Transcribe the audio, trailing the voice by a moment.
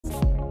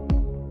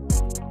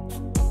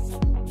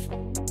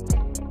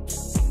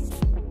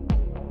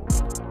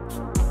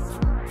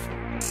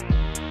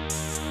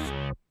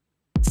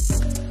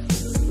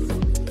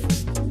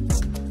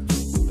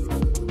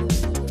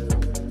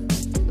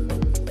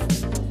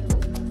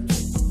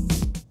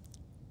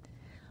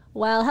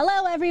Well,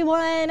 hello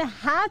everyone.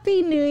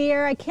 Happy New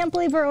Year. I can't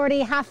believe we're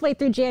already halfway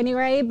through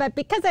January, but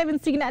because I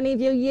haven't seen any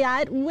of you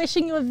yet,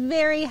 wishing you a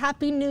very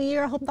happy New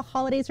Year. I hope the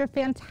holidays are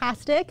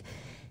fantastic.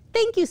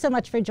 Thank you so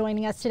much for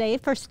joining us today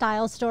for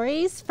Style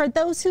Stories. For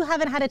those who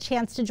haven't had a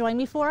chance to join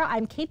me before,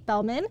 I'm Kate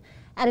Bellman,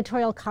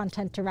 Editorial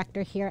Content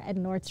Director here at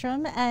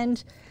Nordstrom,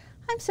 and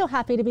I'm so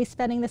happy to be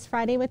spending this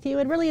Friday with you.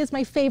 It really is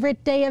my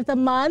favorite day of the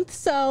month,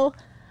 so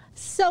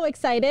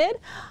excited.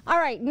 All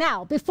right,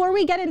 now, before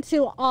we get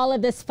into all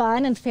of this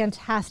fun and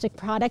fantastic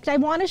product, I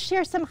want to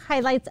share some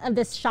highlights of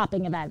this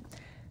shopping event.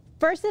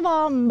 First of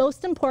all,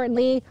 most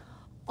importantly,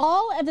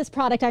 all of this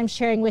product I'm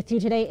sharing with you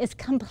today is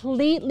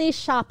completely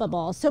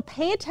shoppable. So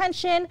pay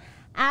attention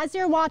as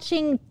you're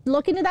watching,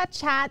 look into that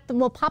chat,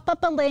 we'll pop up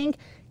a link,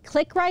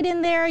 click right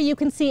in there. You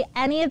can see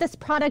any of this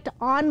product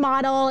on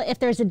model. If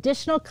there's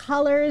additional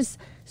colors,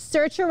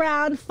 search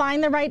around,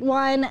 find the right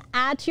one,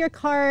 add to your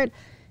cart.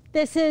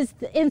 This is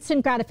the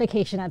instant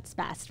gratification at its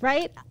best,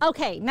 right?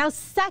 Okay, now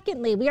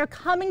secondly, we are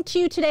coming to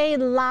you today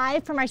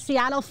live from our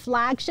Seattle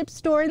flagship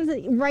store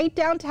right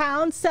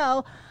downtown.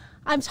 So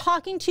I'm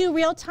talking to you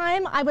real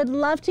time. I would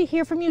love to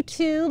hear from you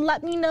too.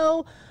 Let me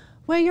know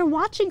where you're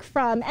watching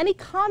from, any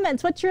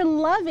comments, what you're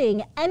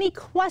loving, any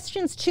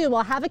questions too.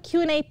 We'll have a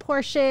Q&A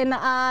portion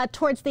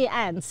towards the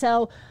end.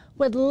 So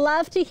would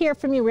love to hear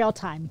from you real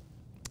time.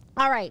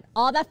 All right,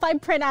 all that fine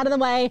print out of the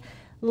way.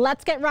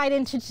 Let's get right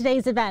into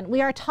today's event. We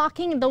are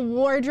talking the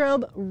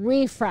wardrobe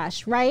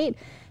refresh, right?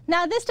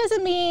 Now, this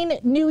doesn't mean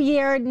new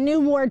year, new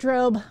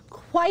wardrobe,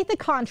 quite the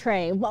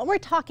contrary. What we're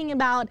talking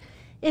about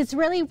is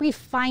really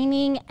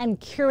refining and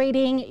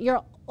curating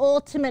your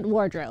ultimate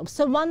wardrobe.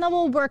 So one that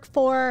will work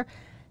for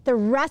the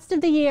rest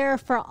of the year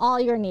for all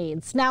your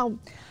needs. Now,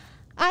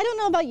 I don't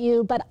know about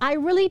you, but I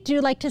really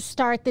do like to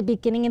start the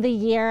beginning of the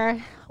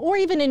year or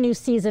even a new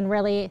season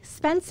really,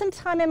 spend some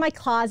time in my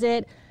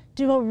closet,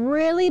 do a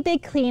really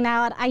big clean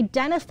out,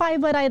 identify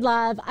what I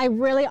love. I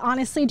really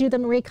honestly do the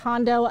Marie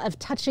Kondo of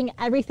touching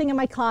everything in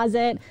my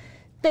closet,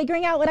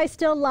 figuring out what I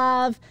still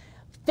love,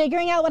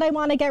 figuring out what I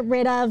want to get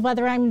rid of,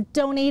 whether I'm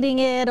donating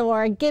it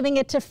or giving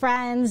it to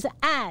friends,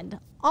 and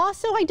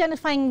also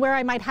identifying where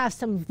I might have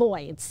some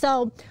voids.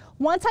 So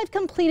once I've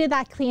completed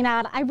that clean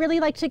out, I really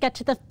like to get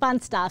to the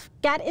fun stuff,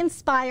 get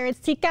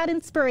inspired, seek out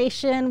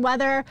inspiration,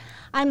 whether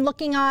I'm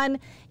looking on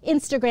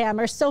Instagram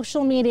or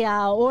social media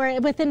or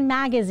within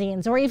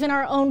magazines or even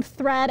our own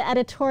thread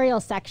editorial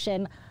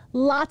section.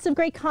 Lots of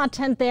great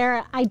content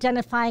there,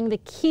 identifying the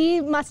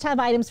key must-have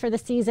items for the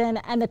season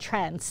and the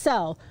trends.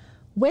 So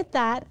with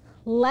that,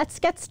 let's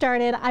get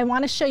started. I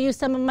want to show you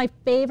some of my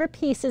favorite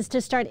pieces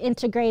to start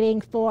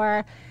integrating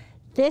for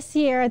this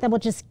year that will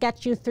just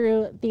get you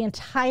through the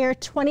entire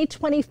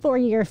 2024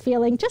 year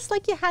feeling just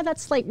like you had that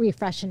slight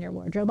refresh in your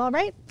wardrobe. All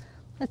right,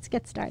 let's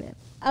get started.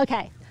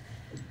 Okay,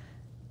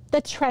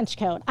 the trench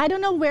coat. I don't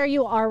know where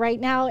you are right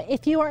now.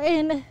 If you are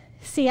in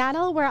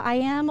Seattle, where I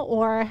am,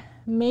 or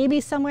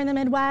maybe somewhere in the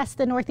Midwest,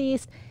 the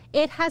Northeast,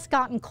 it has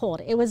gotten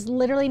cold. It was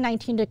literally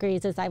 19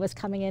 degrees as I was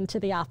coming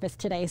into the office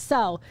today.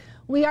 So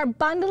we are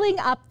bundling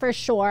up for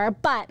sure,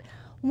 but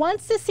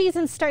once the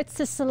season starts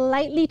to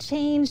slightly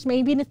change,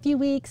 maybe in a few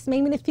weeks,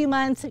 maybe in a few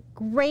months,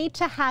 great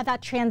to have that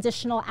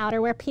transitional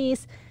outerwear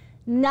piece.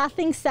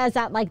 Nothing says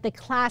that like the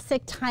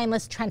classic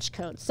timeless trench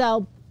coat.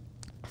 So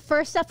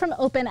first up from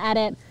Open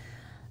Edit,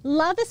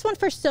 love this one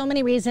for so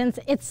many reasons.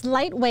 It's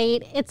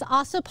lightweight. It's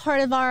also part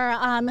of our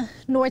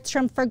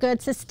Nordstrom for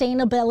Good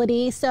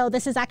sustainability. So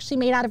this is actually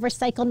made out of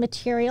recycled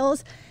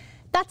materials.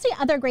 That's the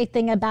other great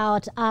thing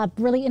about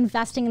really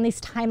investing in these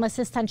timeless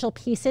essential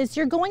pieces.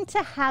 You're going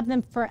to have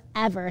them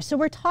forever. So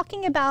we're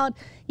talking about,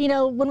 you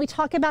know, when we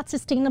talk about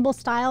sustainable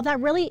style,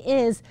 that really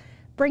is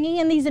bringing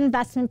in these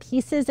investment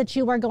pieces that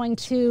you are going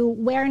to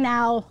wear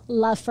now,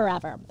 love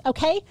forever.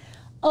 Okay?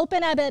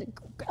 Open Edit,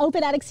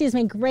 excuse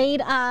me, great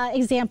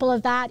example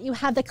of that. You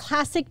have the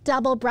classic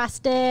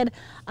double-breasted,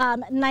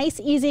 nice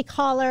easy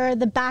collar,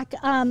 the back,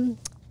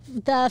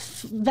 the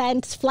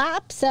vent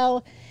flap.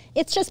 So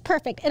it's just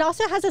perfect. It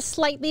also has a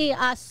slightly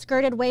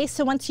skirted waist.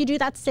 So once you do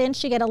that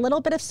cinch, you get a little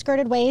bit of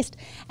skirted waist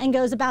and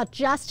goes about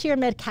just to your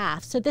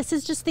mid-calf. So this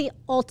is just the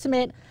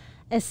ultimate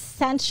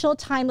essential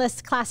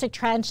timeless classic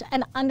trench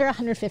and under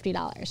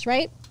 $150,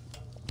 right?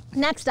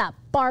 Next up,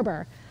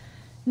 Barber.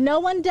 No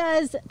one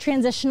does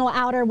transitional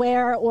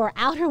outerwear or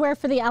outerwear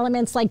for the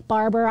elements like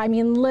Barber. I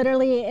mean,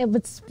 literally,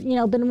 it's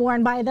been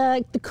worn by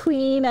the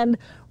queen and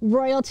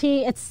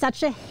royalty. It's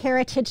such a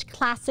heritage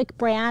classic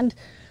brand.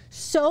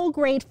 So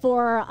great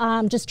for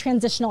just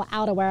transitional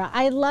outerwear.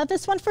 I love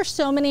this one for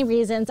so many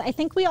reasons. I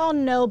think we all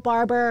know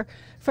Barber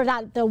for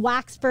the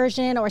wax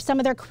version or some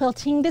of their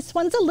quilting. This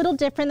one's a little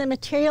different. The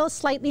material is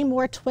slightly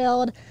more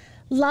twilled.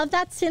 Love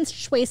that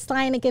cinched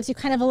waistline. It gives you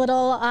kind of a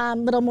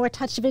little more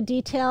touch of a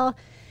detail.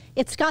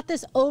 It's got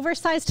this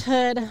oversized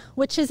hood,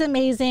 which is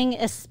amazing,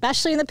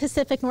 especially in the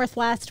Pacific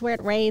Northwest where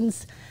it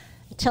rains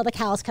till the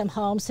cows come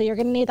home. So you're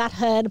going to need that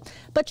hood,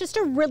 but just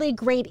a really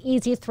great,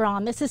 easy throw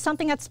on. This is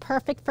something that's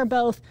perfect for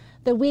both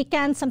the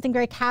weekend, something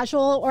very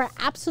casual, or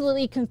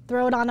absolutely you can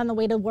throw it on the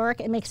way to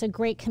work. It makes a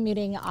great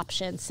commuting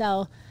option.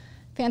 So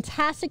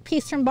Fantastic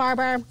piece from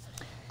Barber.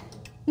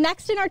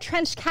 Next in our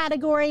trench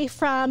category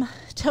from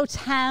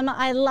Totem,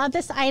 I love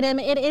this item.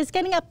 It is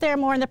getting up there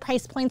more in the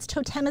price points.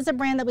 Totem is a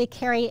brand that we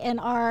carry in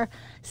our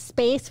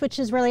space, which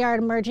is really our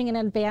emerging and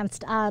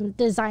advanced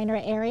designer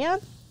area.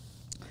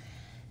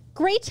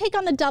 Great take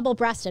on the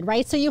double-breasted,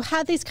 right? So you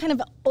have these kind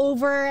of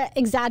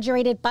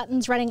over-exaggerated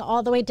buttons running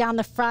all the way down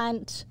the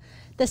front,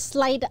 the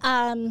slight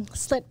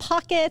slit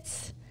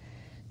pockets,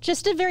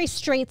 just a very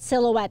straight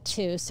silhouette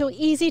too. So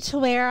easy to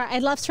wear. I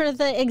love sort of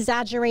the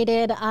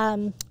exaggerated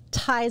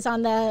ties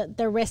on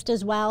the wrist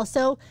as well.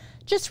 So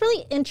just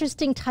really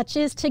interesting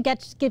touches to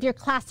give your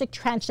classic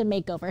trench a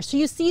makeover. So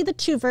you see the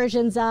two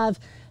versions of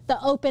the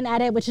open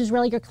edit, which is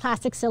really your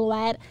classic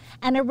silhouette,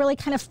 and a really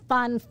kind of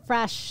fun,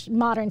 fresh,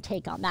 modern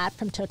take on that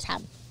from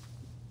Totem.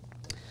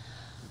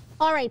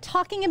 All right,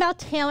 talking about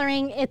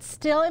tailoring, it's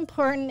still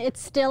important,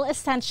 it's still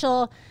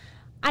essential.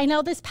 I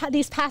know these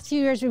past few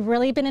years we've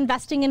really been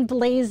investing in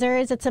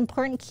blazers. It's an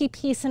important key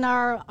piece in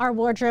our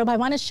wardrobe. I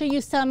want to show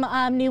you some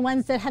new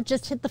ones that have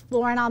just hit the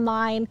floor and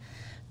online.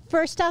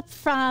 First up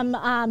from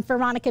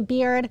Veronica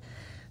Beard,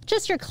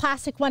 just your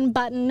classic one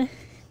button.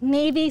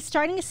 Navy,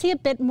 starting to see a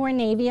bit more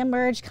navy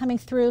emerge coming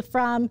through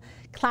from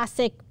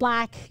classic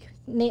black,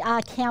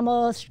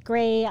 camel,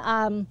 gray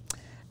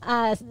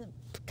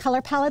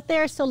color palette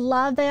there. So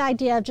love the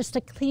idea of just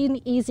a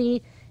clean,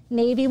 easy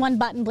navy one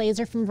button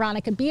blazer from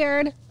Veronica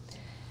Beard.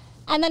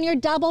 And then your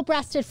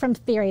double-breasted from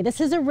Theory.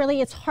 This is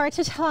it's hard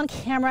to tell on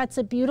camera. It's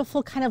a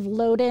beautiful kind of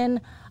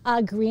load-in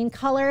green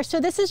color. So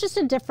this is just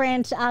a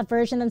different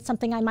version than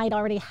something I might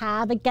already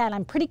have. Again,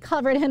 I'm pretty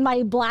covered in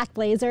my black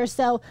blazer,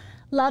 so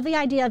love the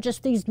idea of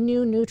just these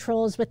new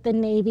neutrals with the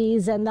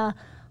navies and the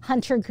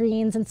hunter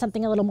greens and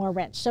something a little more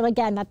rich. So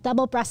again, that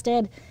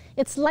double-breasted.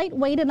 It's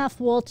lightweight enough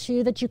wool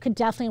too that you could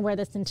definitely wear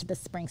this into the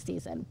spring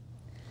season.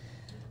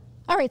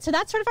 All right, so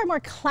that's sort of our more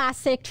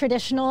classic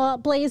traditional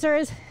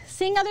blazers.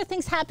 Seeing other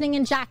things happening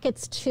in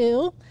jackets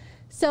too.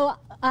 So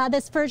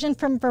this version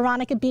from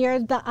Veronica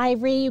Beard, the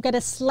ivory, you get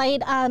a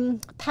slight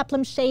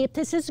peplum shape.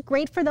 This is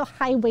great for the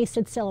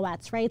high-waisted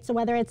silhouettes, right? So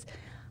whether it's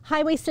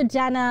high-waisted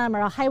denim or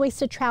a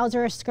high-waisted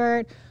trouser or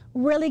skirt,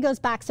 really goes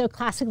back so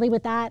classically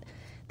with that.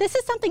 This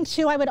is something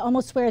too I would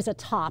almost wear as a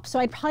top. So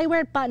I'd probably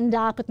wear it buttoned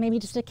up with maybe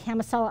just a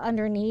camisole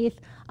underneath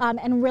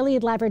and really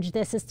leverage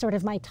this as sort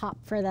of my top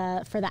for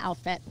the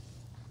outfit.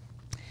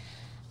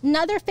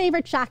 Another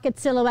favorite jacket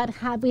silhouette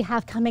we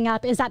have coming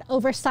up is that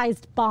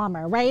oversized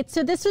bomber, right?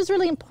 So this was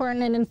really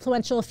important and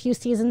influential a few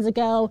seasons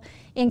ago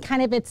in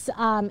kind of its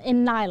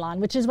in nylon,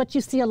 which is what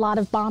you see a lot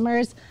of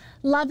bombers.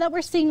 Love that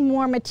we're seeing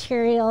more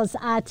materials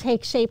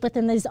take shape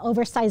within these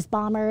oversized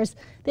bombers.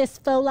 This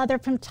faux leather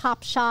from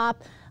Topshop.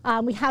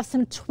 We have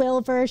some twill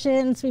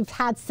versions. We've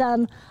had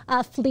some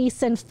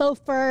fleece and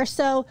faux fur.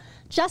 So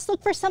just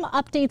look for some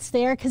updates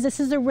there because this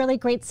is a really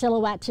great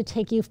silhouette to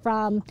take you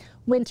from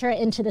winter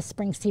into the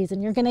spring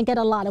season. You're going to get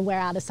a lot of wear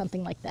out of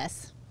something like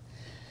this.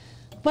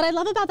 What I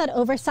love about that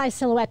oversized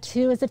silhouette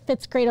too is it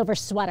fits great over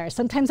sweaters.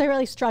 Sometimes I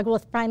really struggle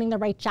with finding the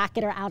right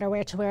jacket or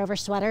outerwear to wear over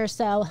sweaters,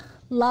 so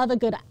love a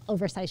good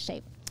oversized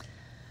shape.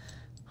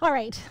 All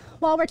right,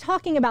 while we're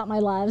talking about my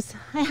loves,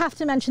 I have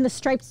to mention the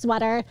striped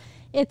sweater.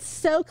 It's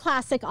so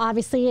classic,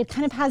 obviously. It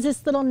kind of has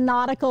this little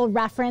nautical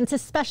reference,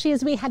 especially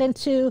as we head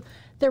into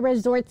the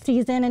resort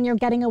season and you're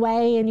getting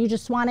away and you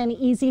just want an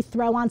easy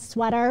throw-on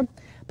sweater,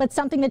 but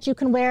something that you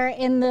can wear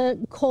in the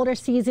colder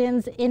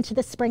seasons into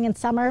the spring and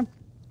summer.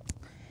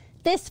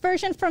 This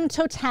version from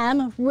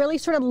Totem really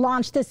sort of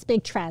launched this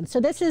big trend. So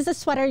this is a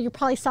sweater you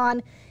probably saw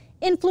on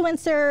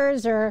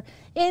influencers or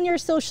in your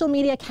social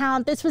media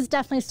account. This was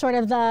definitely sort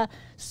of the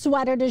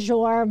sweater du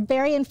jour,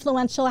 very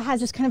influential. It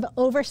has this kind of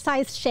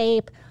oversized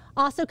shape.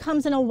 Also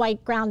comes in a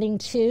white grounding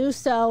too,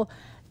 so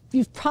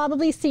you've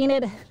probably seen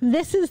it.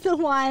 This is the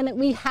one,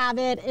 we have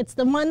it. It's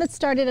the one that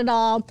started it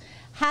all.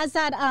 Has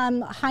that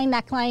high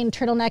neckline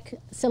turtleneck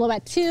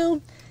silhouette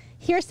too.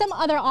 Here's some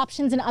other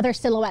options and other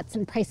silhouettes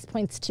and price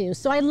points too.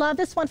 So I love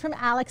this one from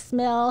Alex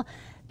Mill.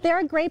 They're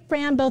a great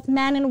brand, both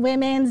men and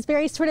women's,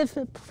 very sort of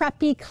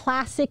preppy,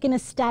 classic and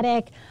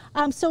aesthetic.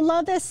 So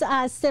love this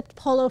sipped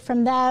polo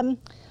from them.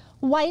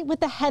 White with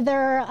the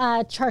heather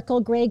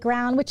charcoal gray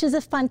ground, which is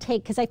a fun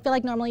take because I feel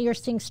like normally you're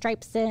seeing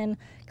stripes in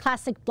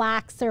classic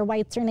blacks or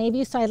whites or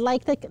navy. So I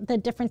like the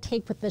different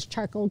take with this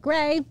charcoal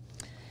gray.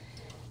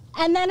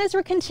 And then as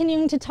we're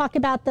continuing to talk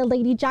about the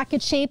lady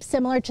jacket shape,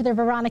 similar to the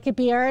Veronica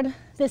Beard,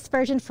 this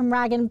version from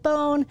Rag &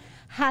 Bone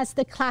has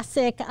the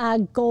classic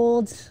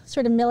gold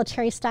sort of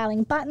military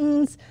styling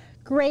buttons,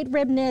 great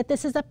rib knit.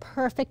 This is a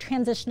perfect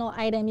transitional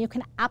item. You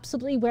can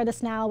absolutely wear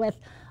this now with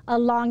a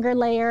longer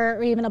layer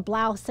or even a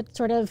blouse that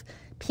sort of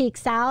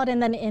peeks out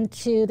and then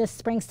into the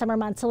spring, summer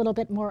months a little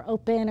bit more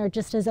open or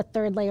just as a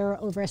third layer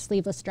over a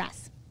sleeveless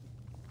dress.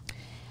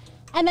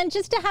 And then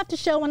just to have to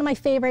show one of my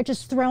favorite,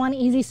 just throw on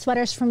easy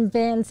sweaters from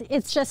Vince.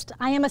 It's just,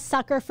 I am a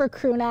sucker for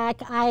crew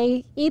neck.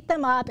 I eat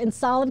them up in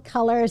solid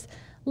colors.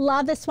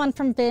 Love this one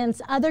from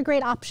Vince. Other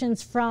great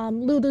options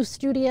from Lulu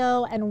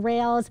Studio and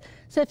Rails.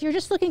 So if you're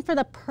just looking for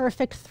the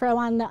perfect throw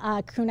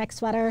on crew neck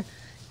sweater,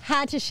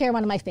 had to share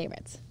one of my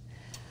favorites.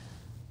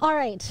 All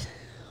right,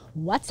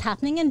 what's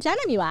happening in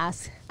denim, you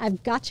ask?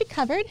 I've got you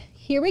covered.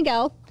 Here we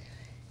go.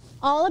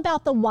 All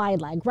about the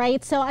wide leg,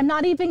 right? So I'm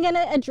not even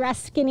gonna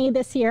address skinny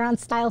this year on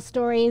Style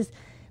Stories.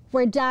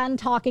 We're done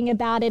talking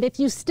about it. If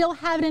you still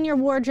have it in your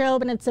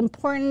wardrobe and it's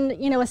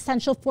important,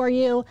 essential for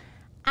you,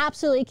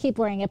 absolutely keep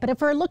wearing it. But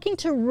if we're looking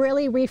to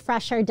really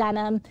refresh our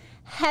denim,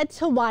 head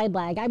to wide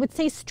leg. I would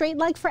say straight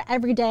leg for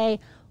every day.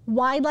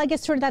 Wide leg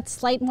is sort of that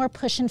slight more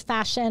push in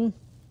fashion.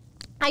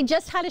 I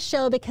just had a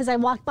show because I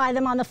walked by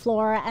them on the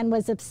floor and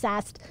was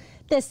obsessed.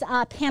 This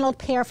paneled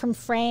pair from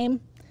Frame.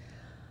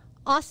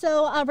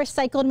 Also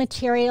recycled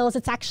materials.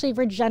 It's actually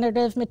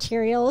regenerative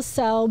materials,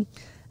 so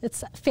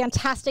it's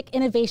fantastic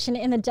innovation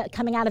in the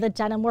coming out of the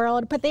denim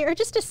world, but they are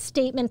just a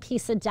statement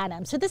piece of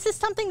denim. So this is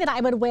something that I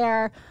would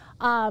wear,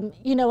 a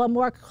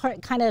more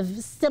kind of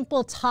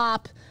simple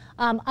top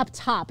up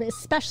top,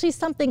 especially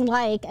something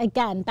like,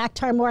 again, back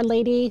to our more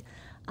lady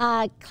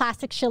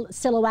classic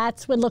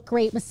silhouettes would look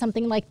great with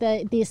something like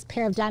these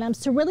pair of denims.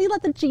 So really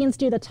let the jeans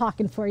do the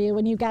talking for you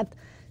when you get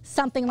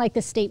something like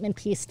the statement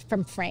piece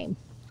from Frame.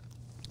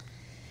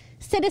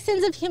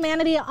 Citizens of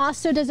Humanity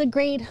also does a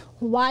great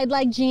wide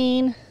leg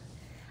jean.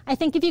 I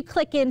think if you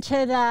click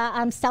into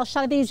the stealth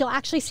shot of these, you'll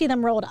actually see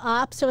them rolled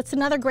up. So it's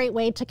another great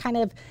way to kind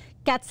of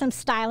get some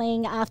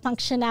styling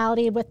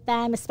functionality with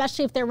them,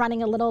 especially if they're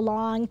running a little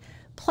long.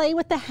 Play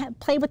with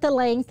the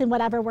length and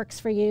whatever works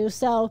for you.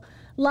 So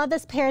love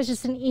this pair. Is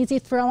just an easy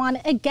throw on.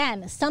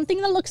 Again,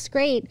 something that looks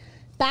great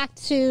back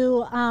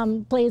to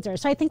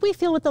blazers. So I think we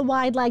feel with the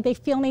wide leg, they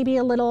feel maybe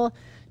a little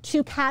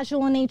too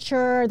casual in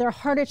nature. They're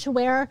harder to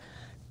wear.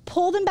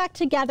 Pull them back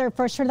together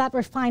for sort of that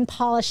refined,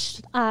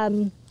 polished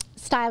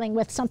styling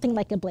with something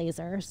like a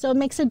blazer. So it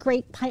makes a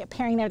great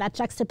pairing there, that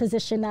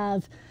juxtaposition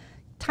of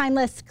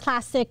timeless,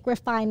 classic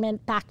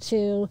refinement back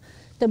to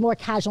the more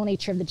casual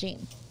nature of the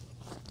jean.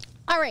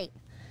 All right,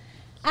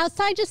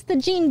 outside just the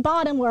jean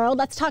bottom world,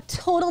 let's talk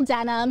total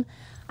denim.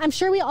 I'm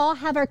sure we all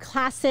have our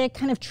classic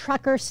kind of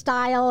trucker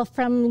style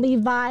from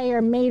Levi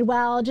or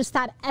Madewell, just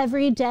that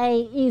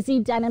everyday easy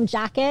denim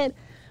jacket.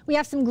 We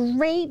have some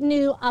great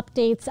new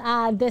updates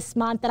this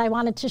month that I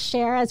wanted to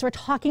share as we're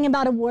talking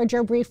about a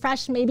wardrobe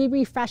refresh, maybe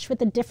refresh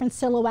with a different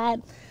silhouette.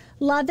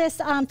 Love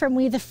this from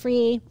We The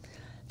Free.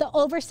 The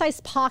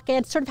oversized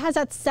pocket sort of has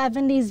that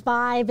 70s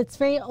vibe. It's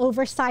very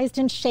oversized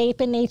in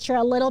shape and nature,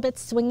 a little bit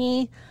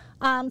swingy.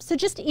 So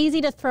just easy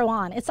to throw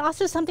on. It's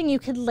also something you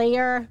could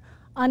layer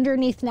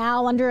underneath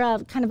now under a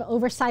kind of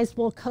oversized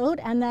wool coat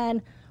and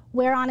then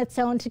wear on its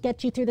own to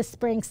get you through the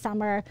spring,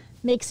 summer.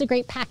 Makes a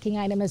great packing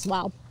item as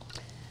well.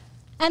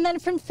 And then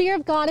from Fear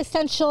of God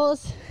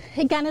Essentials,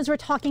 again, as we're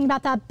talking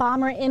about that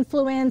bomber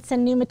influence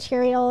and new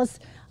materials,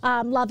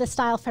 love the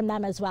style from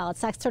them as well.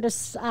 It's that sort of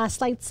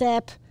slight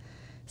zip.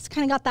 It's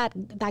kind of got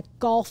that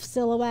golf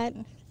silhouette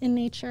in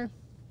nature.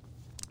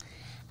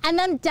 And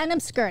then denim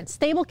skirts.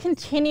 They will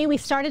continue. We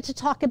started to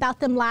talk about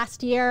them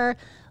last year.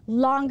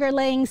 Longer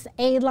lengths,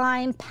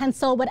 A-line,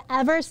 pencil,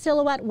 whatever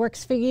silhouette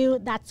works for you,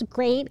 that's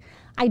great.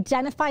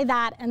 Identify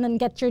that and then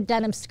get your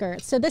denim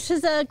skirt. So this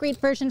is a great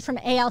version from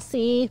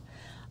ALC.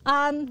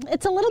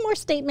 It's a little more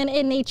statement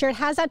in nature. It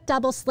has that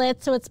double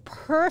slit, so it's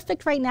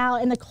perfect right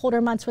now in the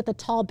colder months with a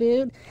tall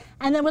boot.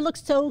 And then would look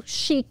so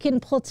chic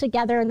and pulled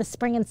together in the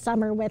spring and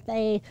summer with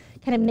a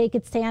kind of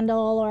naked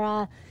sandal or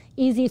a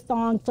easy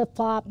thong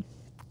flip-flop.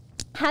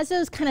 Has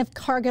those kind of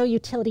cargo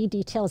utility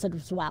details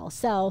as well.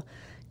 So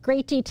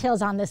great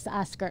details on this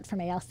skirt from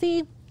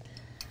ALC.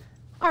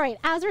 All right,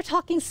 as we're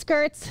talking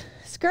skirts,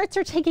 skirts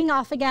are taking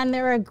off again.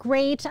 They're a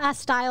great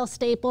style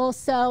staple.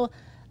 So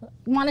I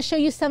want to show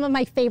you some of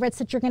my favorites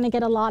that you're going to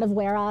get a lot of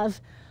wear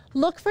of.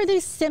 Look for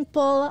these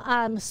simple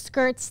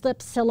skirt slip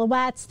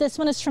silhouettes. This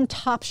one is from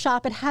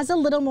Topshop. It has a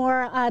little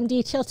more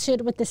detail to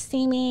it with the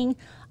seaming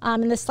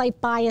and the slight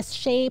bias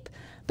shape,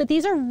 but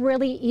these are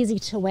really easy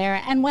to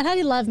wear. And what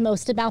I love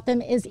most about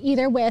them is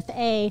either with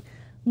a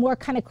more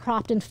kind of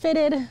cropped and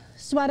fitted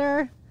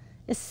sweater,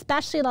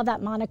 especially love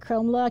that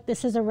monochrome look.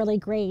 This is a really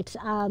great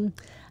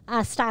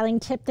styling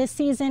tip this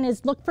season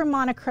is look for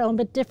monochrome,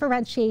 but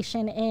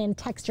differentiation in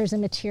textures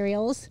and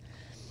materials,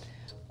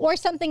 or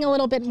something a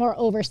little bit more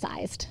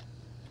oversized,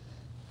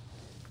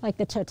 like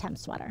the Totem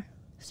sweater.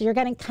 So you're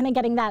kind of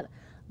getting that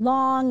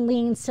long,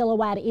 lean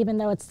silhouette, even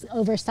though it's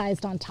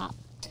oversized on top.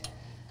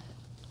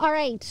 All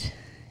right,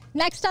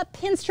 next up,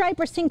 pinstripe.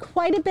 We're seeing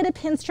quite a bit of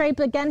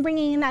pinstripe, again,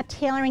 bringing in that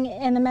tailoring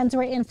and the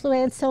menswear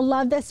influence. So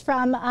love this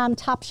from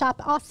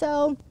Topshop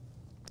also.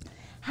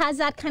 Has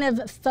that kind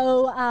of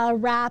faux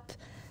wrap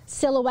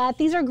silhouette.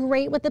 These are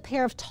great with a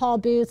pair of tall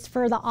boots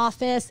for the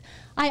office.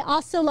 I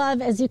also love,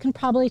 as you can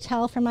probably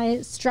tell from my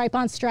stripe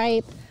on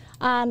stripe,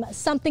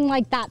 something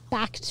like that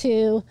back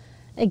to,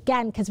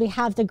 again, because we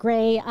have the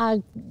gray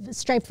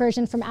stripe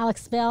version from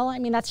Alex Mill. I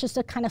mean, that's just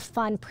a kind of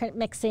fun print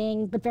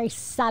mixing, but very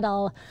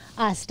subtle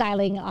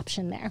styling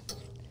option there.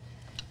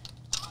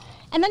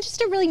 And then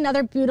just a really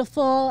another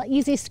beautiful,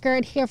 easy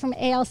skirt here from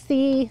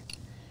ALC.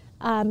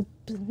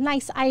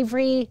 Nice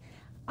ivory.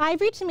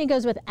 Ivory to me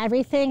goes with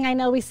everything. I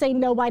know we say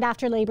no white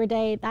after Labor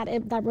Day.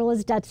 That rule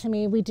is dead to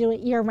me. We do it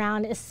year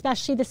round,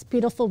 especially this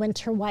beautiful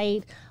winter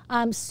white.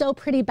 So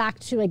pretty back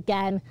to,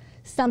 again,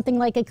 something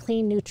like a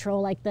clean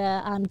neutral, like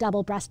the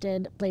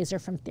double-breasted blazer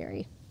from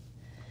Theory.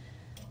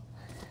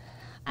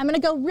 I'm gonna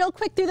go real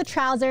quick through the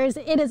trousers.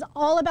 It is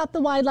all about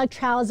the wide leg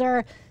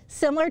trouser,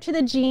 similar to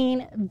the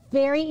jean,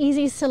 very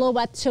easy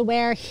silhouette to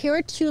wear. Here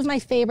are two of my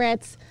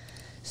favorites.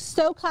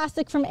 So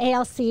classic from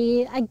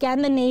ALC.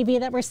 Again, the navy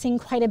that we're seeing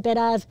quite a bit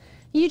of.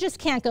 You just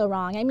can't go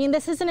wrong. I mean,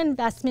 this is an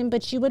investment,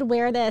 but you would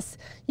wear this.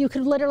 You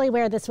could literally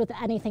wear this with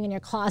anything in your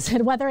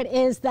closet, whether it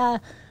is the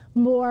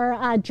more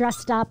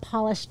dressed up,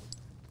 polished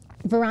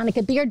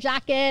Veronica Beard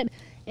jacket.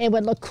 It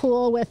would look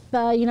cool with,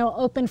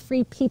 open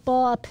free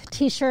people, a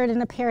t-shirt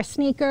and a pair of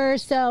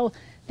sneakers. So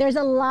there's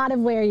a lot of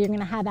wear you're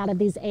gonna have out of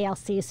these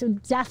ALC. So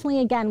definitely,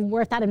 again,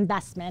 worth that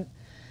investment.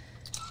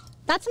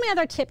 That's my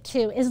other tip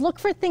too, is look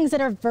for things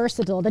that are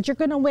versatile, that you're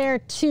gonna wear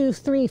 2,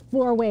 3,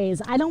 4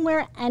 ways. I don't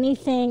wear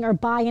anything or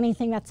buy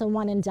anything that's a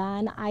one and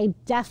done. I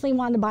definitely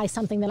want to buy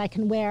something that I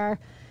can wear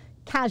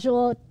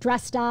casual,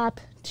 dressed up,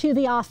 to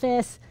the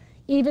office,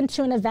 even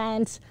to an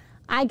event.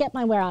 I get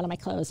my wear out of my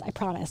clothes, I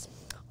promise.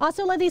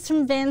 Also love these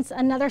from Vince,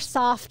 another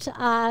soft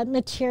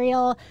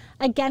material,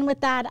 again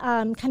with that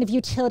kind of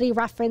utility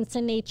reference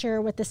in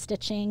nature with the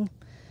stitching.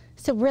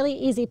 So really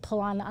easy pull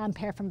on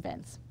pair from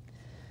Vince.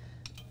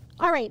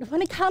 All right,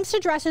 when it comes to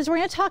dresses, we're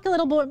gonna talk a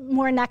little bit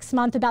more next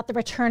month about the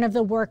return of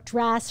the work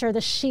dress or the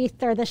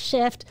sheath or the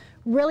shift,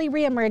 really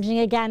re-emerging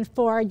again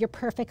for your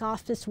perfect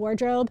office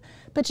wardrobe.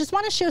 But just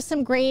wanna show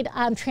some great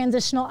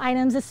transitional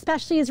items,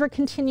 especially as we're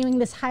continuing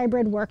this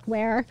hybrid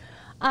workwear.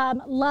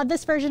 Love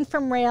this version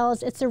from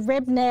Rails. It's a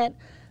rib knit,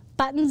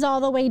 buttons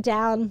all the way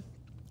down.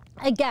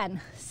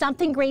 Again,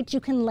 something great you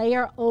can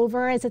layer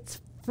over as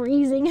it's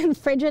freezing and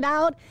frigid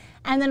out,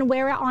 and then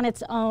wear it on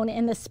its own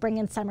in the spring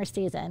and summer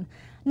season.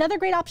 Another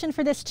great option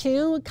for this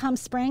too, come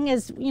spring,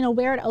 is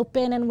wear it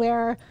open and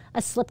wear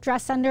a slip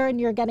dress under, and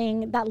you're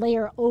getting that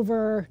layer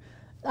over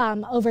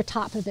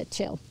top of it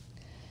too.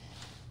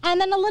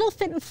 And then a little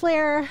fit and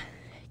flare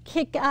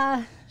kick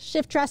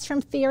shift dress from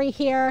Theory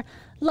here.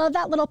 Love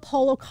that little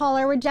polo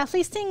collar. We're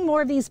definitely seeing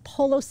more of these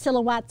polo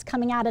silhouettes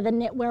coming out of the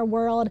knitwear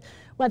world,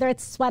 whether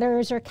it's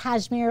sweaters or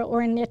cashmere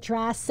or a knit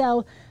dress.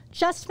 So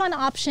just fun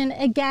option.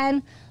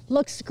 Again,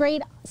 looks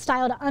great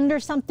styled under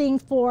something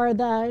for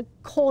the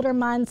colder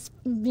months,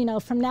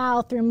 from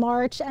now through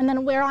March, and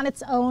then wear on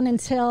its own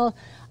until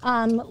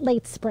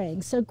late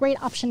spring. So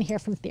great option here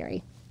from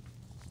Theory.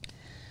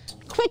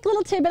 Quick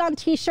little tidbit on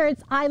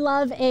t-shirts. I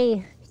love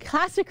a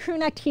classic crew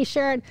neck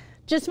t-shirt.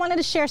 Just wanted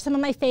to share some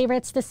of my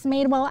favorites. This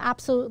Madewell,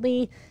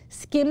 absolutely.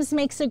 Skims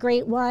makes a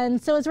great one.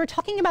 So as we're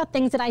talking about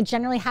things that I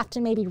generally have to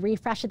maybe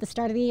refresh at the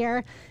start of the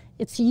year,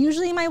 it's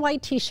usually my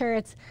white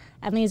t-shirts,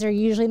 and these are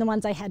usually the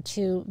ones I head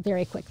to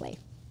very quickly.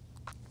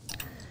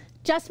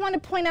 Just want to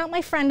point out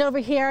my friend over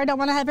here. I don't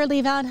want to have her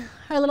leave out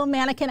her little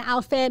mannequin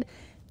outfit.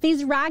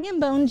 These rag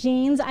and bone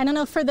jeans, I don't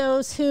know, for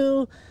those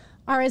who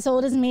are as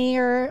old as me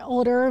or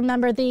older,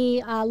 remember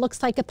the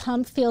looks like a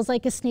pump, feels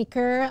like a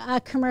sneaker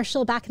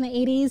commercial back in the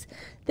 80s.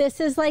 This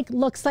is like,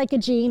 looks like a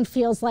jean,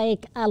 feels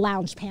like a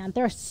lounge pant.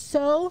 They're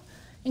so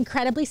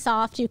incredibly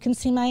soft. You can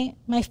see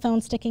my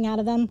phone sticking out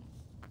of them.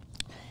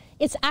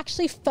 It's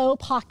actually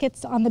faux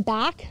pockets on the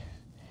back,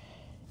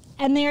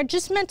 and they're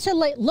just meant to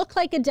look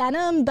like a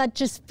denim, but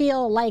just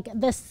feel like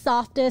the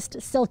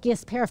softest,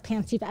 silkiest pair of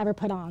pants you've ever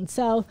put on.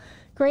 So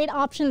great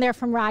option there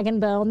from Rag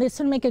 & Bone. This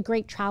would make a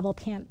great travel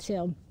pant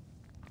too.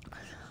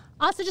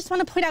 Also just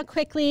want to point out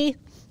quickly,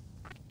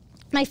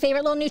 my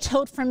favorite little new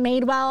tote from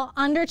Madewell,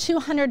 under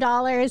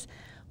 $200.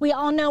 We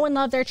all know and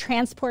love their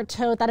transport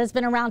tote that has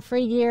been around for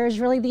years,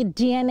 really the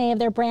DNA of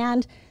their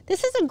brand.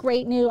 This is a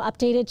great new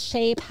updated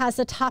shape, has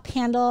a top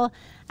handle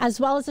as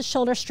well as a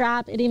shoulder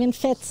strap. It even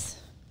fits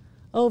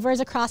over as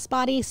a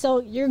crossbody,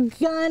 so you're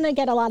gonna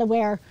get a lot of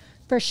wear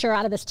for sure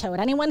out of this tote.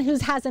 Anyone who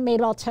has a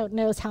Madewell tote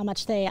knows how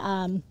much they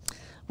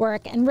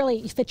work, and really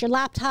you fit your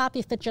laptop,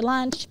 you fit your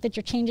lunch, you fit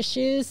your change of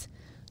shoes.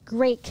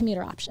 Great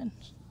commuter option.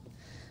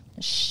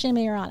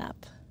 Shimmy her on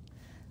up.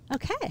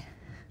 Okay,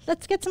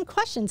 let's get some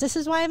questions. This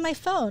is why I have my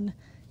phone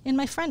and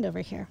my friend over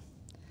here.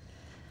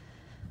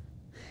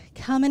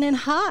 Coming in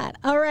hot.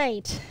 All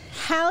right,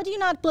 how do you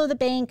not blow the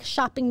bank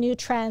shopping new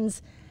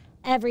trends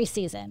every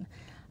season?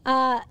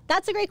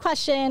 That's a great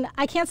question.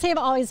 I can't say I've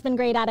always been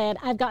great at it.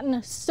 I've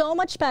gotten so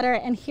much better,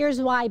 and here's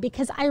why.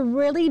 Because I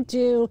really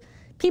do,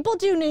 people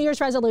do New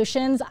Year's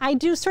resolutions. I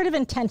do sort of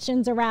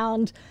intentions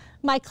around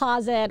my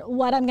closet,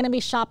 what I'm gonna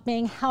be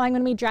shopping, how I'm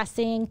gonna be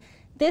dressing.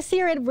 This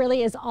year, it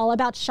really is all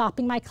about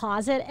shopping my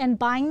closet and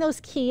buying those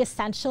key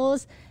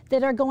essentials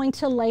that are going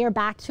to layer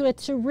back to it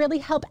to really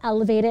help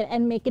elevate it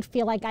and make it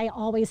feel like I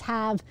always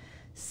have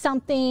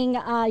something,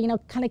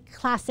 kind of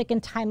classic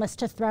and timeless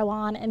to throw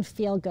on and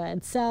feel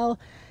good. So,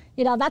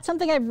 that's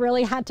something I've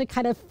really had to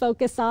kind of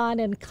focus on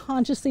and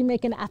consciously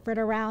make an effort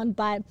around,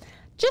 but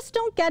just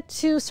don't get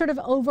too sort of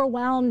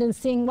overwhelmed and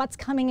seeing what's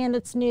coming in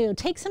that's new.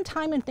 Take some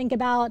time and think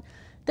about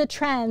the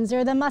trends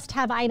or the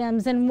must-have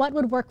items and what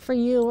would work for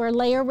you or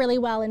layer really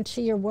well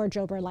into your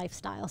wardrobe or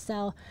lifestyle.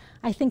 So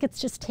I think it's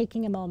just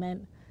taking a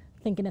moment,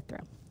 thinking it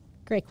through.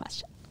 Great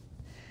question.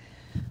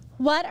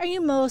 What are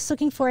you most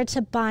looking forward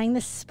to buying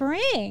this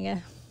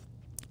spring?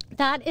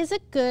 That is a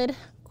good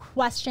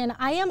question.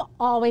 I am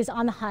always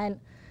on the hunt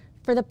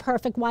for the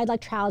perfect wide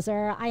leg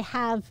trouser. I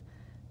have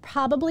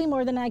probably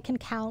more than I can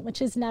count,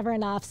 which is never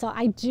enough. So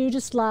I do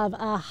just love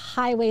a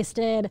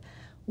high-waisted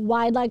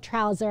wide leg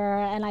trouser,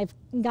 and I've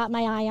got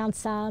my eye on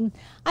some.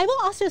 I will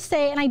also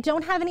say, and I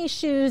don't have any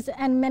shoes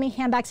and many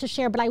handbags to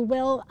share, but I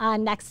will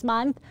next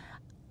month,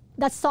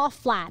 that soft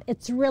flat.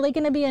 It's really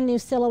going to be a new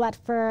silhouette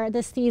for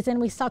this season.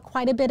 We saw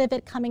quite a bit of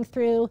it coming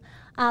through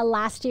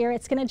last year.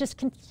 It's going to just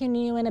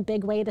continue in a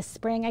big way this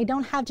spring. I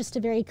don't have just a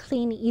very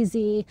clean,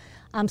 easy,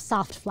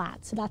 soft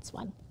flat, so that's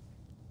one.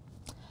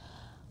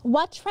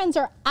 What trends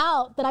are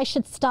out that I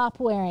should stop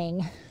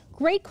wearing?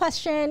 Great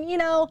question. You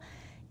know,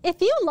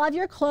 if you love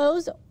your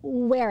clothes,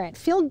 wear it.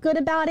 Feel good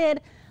about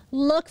it.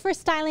 Look for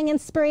styling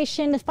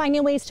inspiration to find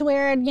new ways to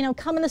wear it. You know,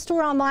 come in the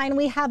store online.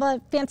 We have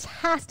a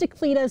fantastic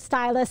fleet of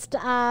stylists,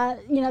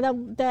 you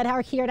know, that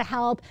are here to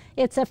help.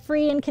 It's a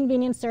free and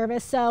convenient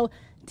service, so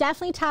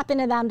definitely tap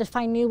into them to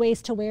find new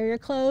ways to wear your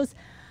clothes.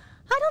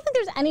 I don't think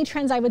there's any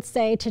trends I would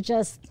say to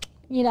just,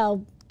 you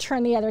know,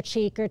 turn the other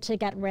cheek or to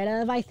get rid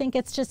of. I think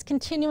it's just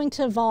continuing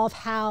to evolve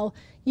how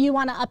you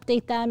want to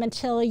update them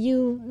until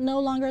you no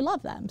longer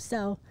love them.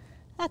 So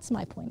that's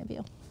my point of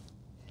view.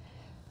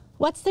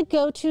 What's the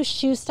go-to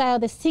shoe style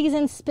this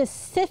season,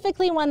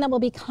 specifically one that will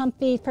be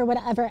comfy for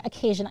whatever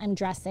occasion I'm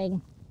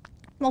dressing?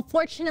 Well,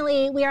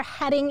 fortunately, we are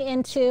heading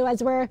into,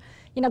 as we're,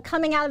 you know,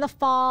 coming out of the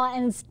fall,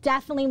 and it's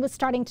definitely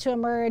starting to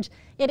emerge,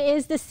 it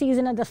is the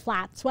season of the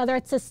flats. Whether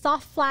it's a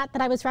soft flat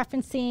that I was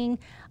referencing,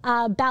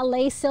 a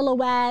ballet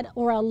silhouette,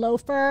 or a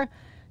loafer,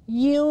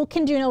 you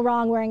can do no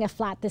wrong wearing a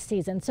flat this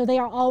season. So they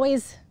are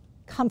always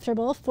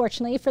comfortable,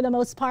 fortunately, for the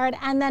most part,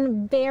 and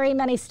then very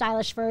many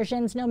stylish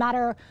versions, no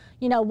matter,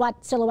 you know,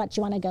 what silhouette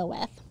you want to go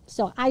with.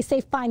 So I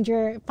say find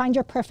your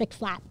perfect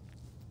flat.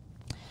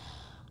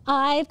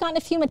 I've gotten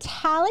a few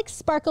metallic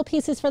sparkle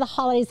pieces for the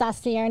holidays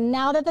last year.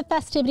 Now that the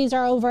festivities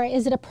are over,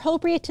 is it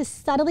appropriate to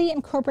subtly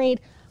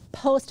incorporate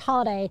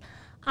post-holiday?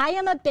 I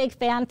am a big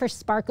fan for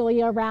sparkle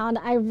year-round.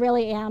 I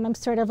really am. I'm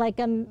sort of like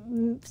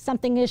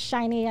something is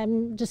shiny.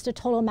 I'm just a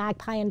total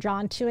magpie and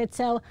drawn to it.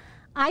 So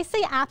I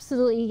say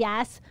absolutely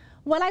yes.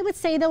 What I would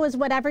say, though, is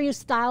whatever you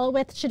style it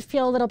with should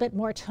feel a little bit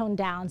more toned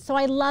down. So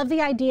I love the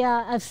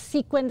idea of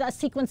a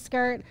sequin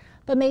skirt,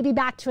 but maybe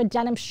back to a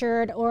denim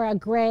shirt or a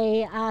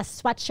gray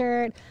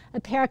sweatshirt, a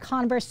pair of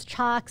Converse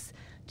Chucks.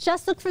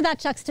 Just look for that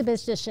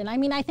juxtaposition. I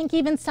mean, I think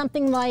even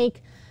something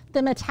like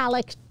the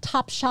metallic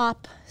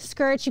Topshop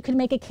skirts, you could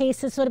make a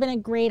case this would have been a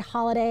great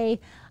holiday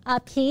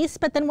piece,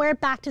 but then wear it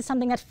back to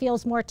something that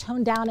feels more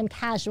toned down and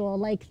casual,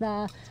 like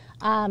the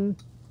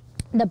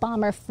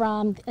bomber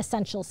from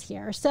Essentials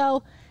here.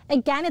 So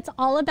again, it's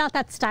all about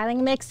that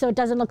styling mix, so it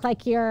doesn't look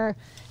like you're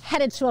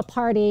headed to a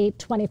party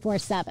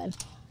 24/7.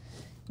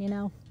 You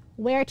know,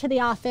 wear it to the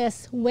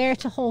office, wear it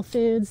to Whole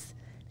Foods.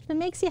 If it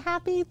makes you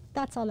happy,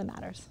 that's all that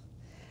matters.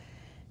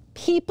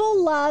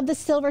 People love the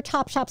silver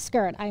Topshop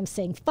skirt. I'm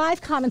seeing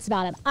 5 comments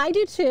about it. I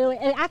do too.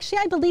 It actually,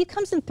 I believe,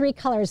 comes in 3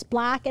 colors,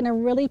 black and a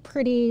really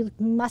pretty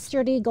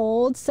mustardy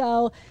gold.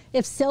 So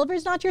if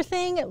silver's not your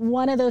thing,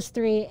 one of those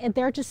 3,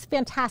 they're just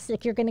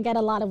fantastic. You're gonna get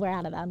a lot of wear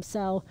out of them.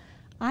 So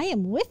I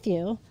am with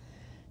you.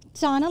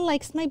 Donna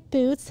likes my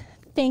boots.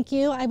 Thank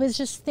you. I was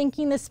just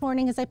thinking this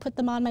morning as I put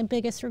them on, my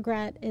biggest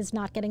regret is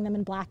not getting them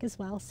in black as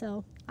well.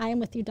 So I am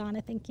with you,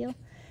 Donna. Thank you.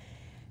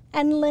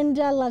 And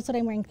Linda loves what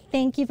I'm wearing.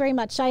 Thank you very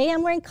much. I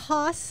am wearing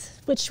COS,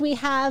 which we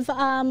have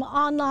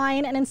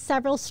online and in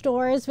several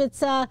stores.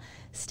 It's a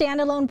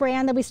standalone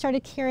brand that we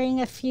started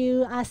carrying a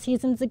few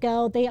seasons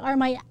ago. They are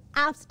my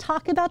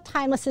talk about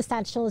timeless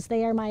essentials.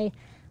 They are my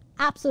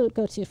absolute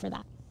go-to for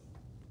that.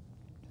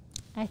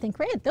 I think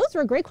great. Those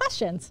were great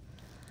questions.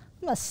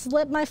 I'm gonna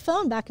slip my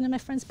phone back into my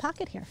friend's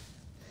pocket here.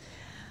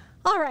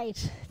 All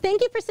right,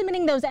 thank you for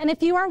submitting those. And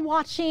if you are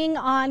watching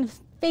on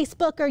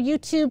Facebook or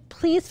YouTube,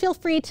 please feel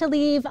free to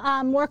leave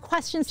more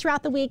questions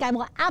throughout the week. I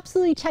will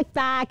absolutely check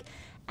back.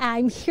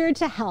 I'm here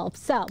to help.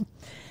 So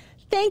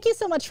thank you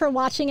so much for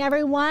watching,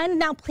 everyone.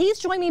 Now, please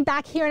join me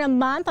back here in a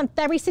month on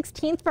February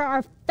 16th for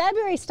our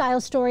February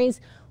Style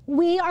Stories.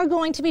 We are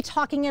going to be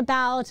talking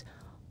about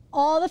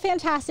all the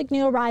fantastic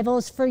new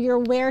arrivals for your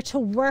wear to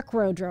work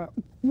wardrobe.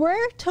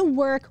 Wear to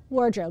work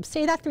wardrobe.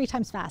 Say that 3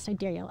 times fast, I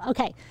dare you.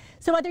 Okay,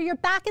 so whether you're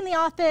back in the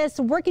office,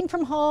 working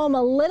from home,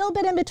 a little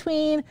bit in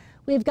between,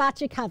 we've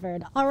got you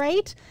covered, all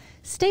right?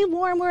 Stay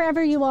warm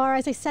wherever you are.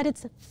 As I said,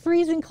 it's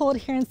freezing cold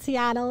here in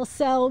Seattle,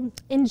 so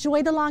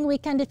enjoy the long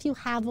weekend if you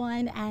have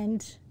one,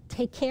 and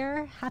take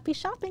care. Happy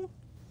shopping.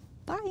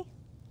 Bye.